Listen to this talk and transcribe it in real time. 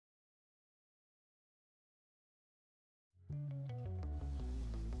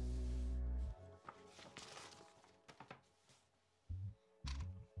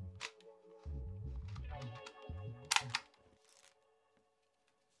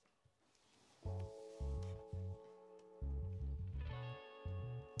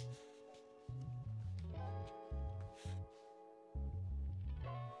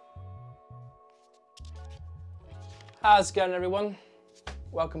How's it going, everyone?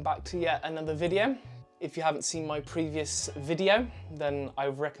 Welcome back to yet another video. If you haven't seen my previous video, then I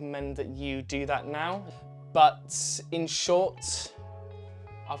recommend that you do that now. But in short,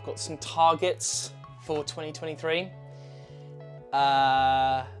 I've got some targets for 2023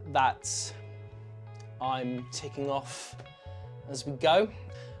 that I'm ticking off as we go.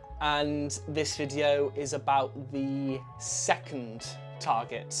 And this video is about the second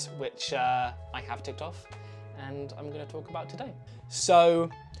target, which I have ticked off and I'm going to talk about today. So,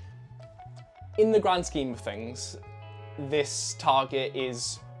 in the grand scheme of things, this target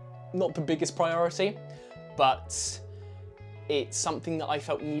is not the biggest priority, but it's something that I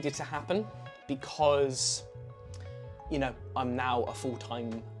felt needed to happen because, you know, I'm now a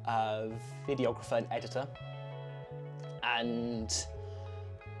full-time videographer and editor, and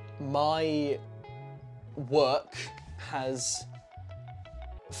my work has,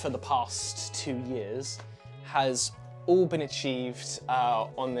 for the past 2 years, has all been achieved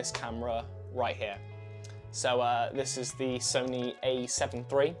on this camera right here. So this is the Sony A7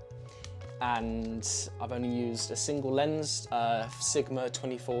 III, and I've only used a single lens, Sigma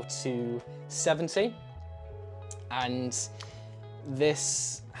 24-70, and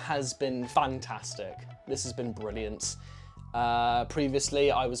this has been fantastic. This has been brilliant.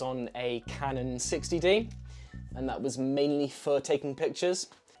 Previously, I was on a Canon 60D, and that was mainly for taking pictures,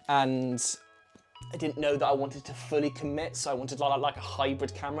 and I didn't know that I wanted to fully commit, so I wanted like a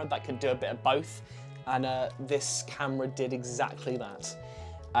hybrid camera that could do a bit of both, and this camera did exactly that,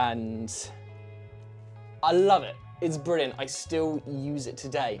 and I love it. It's brilliant. I still use it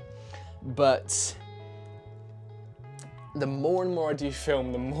today, but the more and more I do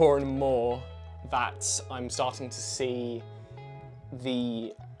film, the more and more that I'm starting to see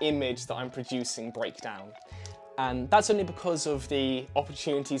the image that I'm producing break down. And that's only because of the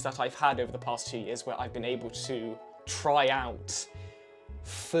opportunities that I've had over the past 2 years where I've been able to try out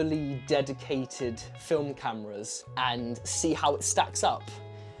fully dedicated film cameras and see how it stacks up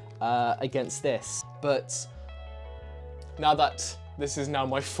against this. But now that this is now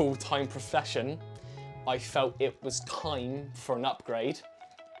my full-time profession, I felt it was time for an upgrade,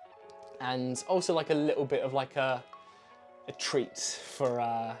 and also like a little bit of like a treat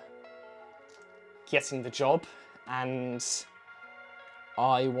for getting the job. And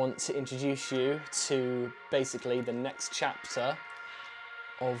I want to introduce you to basically the next chapter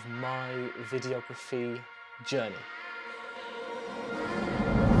of my videography journey.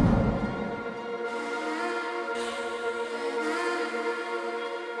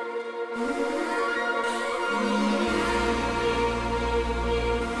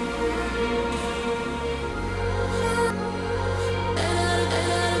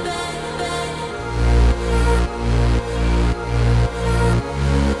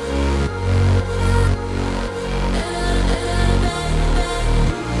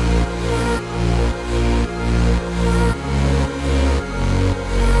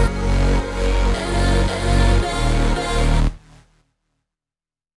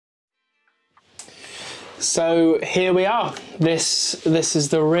 So here we are. This is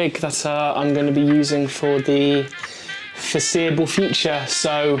the rig that I'm going to be using for the foreseeable future.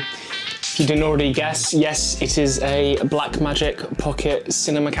 So if you didn't already guess, yes, it is a Blackmagic Pocket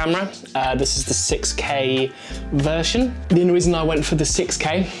Cinema camera. This is the 6K version. The only reason I went for the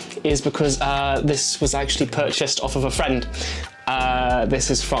 6K is because this was actually purchased off of a friend. This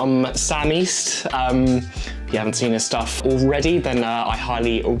is from Sam East. If you haven't seen his stuff already, then I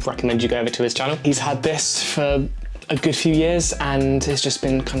highly recommend you go over to his channel. He's had this for a good few years and it's just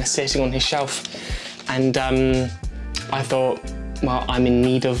been kind of sitting on his shelf. And I thought, well, I'm in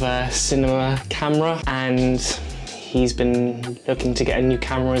need of a cinema camera, and he's been looking to get a new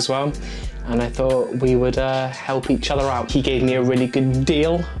camera as well. And I thought we would help each other out. He gave me a really good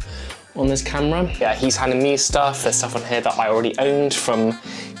deal on this camera. Yeah, he's handed me stuff. There's stuff on here that I already owned from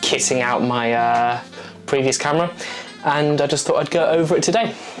kitting out my previous camera, and I just thought I'd go over it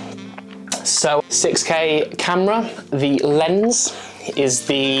today. So 6K camera, the lens is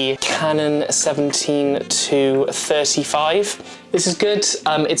the Canon 17-35. This is good.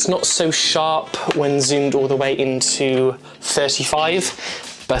 It's not so sharp when zoomed all the way into 35,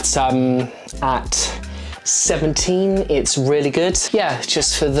 but at 17 it's really good. Yeah,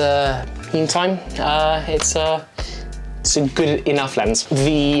 just for the meantime, it's a good enough lens.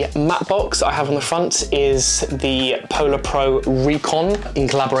 The matte box I have on the front is the Polar Pro Recon in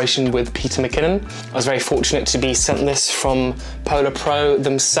collaboration with Peter McKinnon. I was very fortunate to be sent this from Polar Pro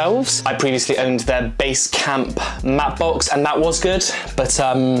themselves. I previously owned their Base Camp matte box and that was good, but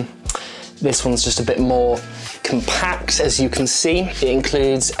This one's just a bit more compact, as you can see. It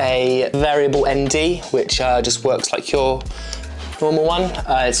includes a variable ND, which just works like your normal one.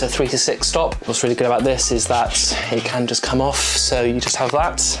 It's a 3 to 6 stop. What's really good about this is that it can just come off, so you just have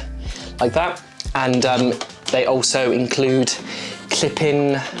that, like that. And they also include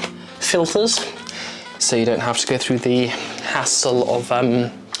clip-in filters, so you don't have to go through the hassle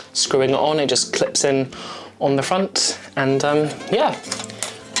of screwing it on. It just clips in on the front, and yeah,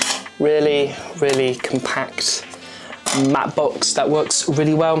 really, really compact matte box that works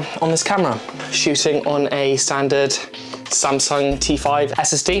really well on this camera. Shooting on a standard Samsung T5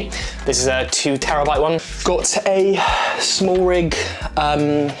 SSD. This is a 2 terabyte one. Got a small rig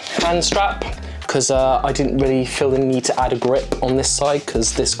hand strap, because I didn't really feel the need to add a grip on this side,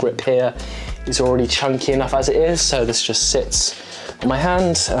 because this grip here is already chunky enough as it is, so this just sits on my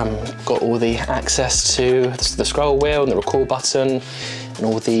hand. Got all the access to the scroll wheel and the record button and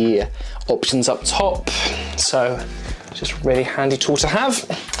all the options up top, so just a really handy tool to have.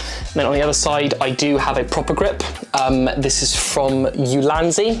 And then on the other side, I do have a proper grip. This is from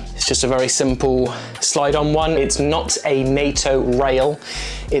Ulanzi. It's just a very simple slide-on one. It's not a NATO rail.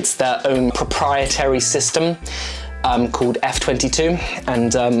 It's their own proprietary system called F22.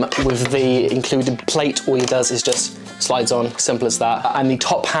 And with the included plate, all it does is just slides on, simple as that. And the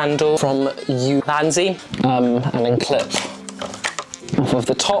top handle from Ulanzi, and then clip off of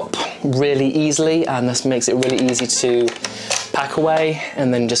the top really easily, and this makes it really easy to pack away,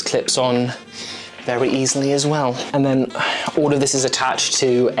 and then just clips on very easily as well. And then all of this is attached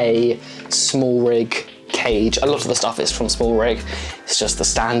to a small rig cage. A lot of the stuff is from small rig. It's just the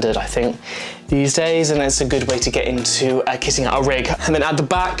standard, I think, these days, and it's a good way to get into kitting out a rig. And then at the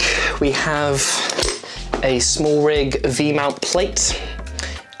back, we have a small rig V-mount plate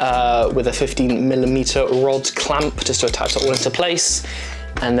with a 15mm rod clamp just to attach it all into place.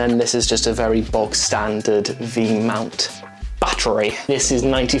 And then this is just a very bog standard V-mount battery. This is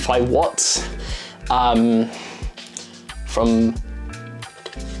 95 watts from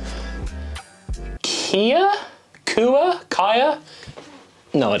Kia?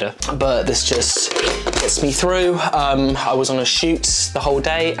 No idea. But this just gets me through. I was on a shoot the whole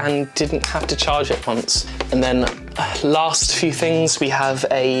day and didn't have to charge it once. And then last few things, we have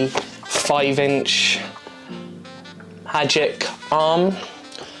a 5-inch Hagic arm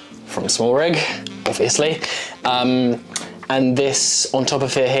from Small Rig, obviously. And this, on top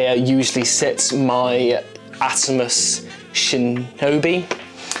of it here, usually sits my Atomos Shinobi,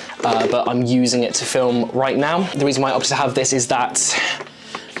 but I'm using it to film right now. The reason why I opted to have this is that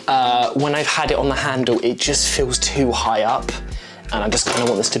when I've had it on the handle, it just feels too high up, and I just kind of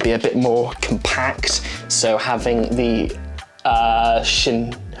want this to be a bit more compact. So having the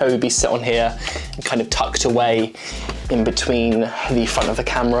Shinobi sit on here and kind of tucked away in between the front of the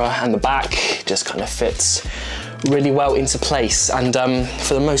camera and the back just kind of fits really well into place. And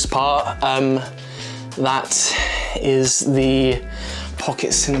for the most part, that is the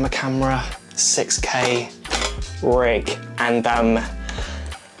Pocket Cinema Camera 6K rig, and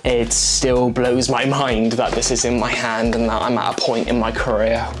it still blows my mind that this is in my hand and that I'm at a point in my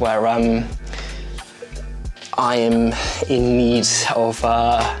career where I am in need of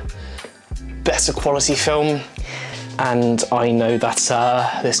better quality film, and I know that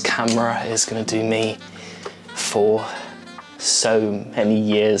this camera is going to do me for so many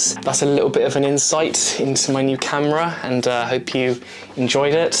years. That's a little bit of an insight into my new camera, and I hope you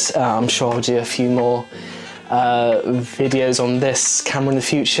enjoyed it. I'm sure I'll do a few more videos on this camera in the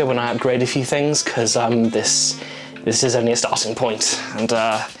future when I upgrade a few things, because this is only a starting point, and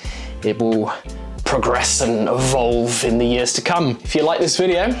it will progress and evolve in the years to come. If you like this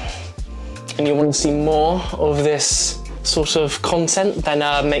video and you want to see more of this sort of content, then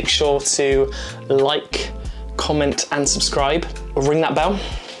make sure to like, comment and subscribe, or ring that bell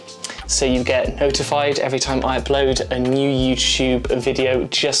so you get notified every time I upload a new YouTube video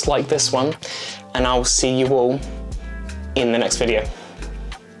just like this one, and I'll see you all in the next video.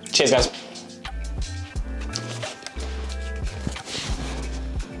 Cheers guys.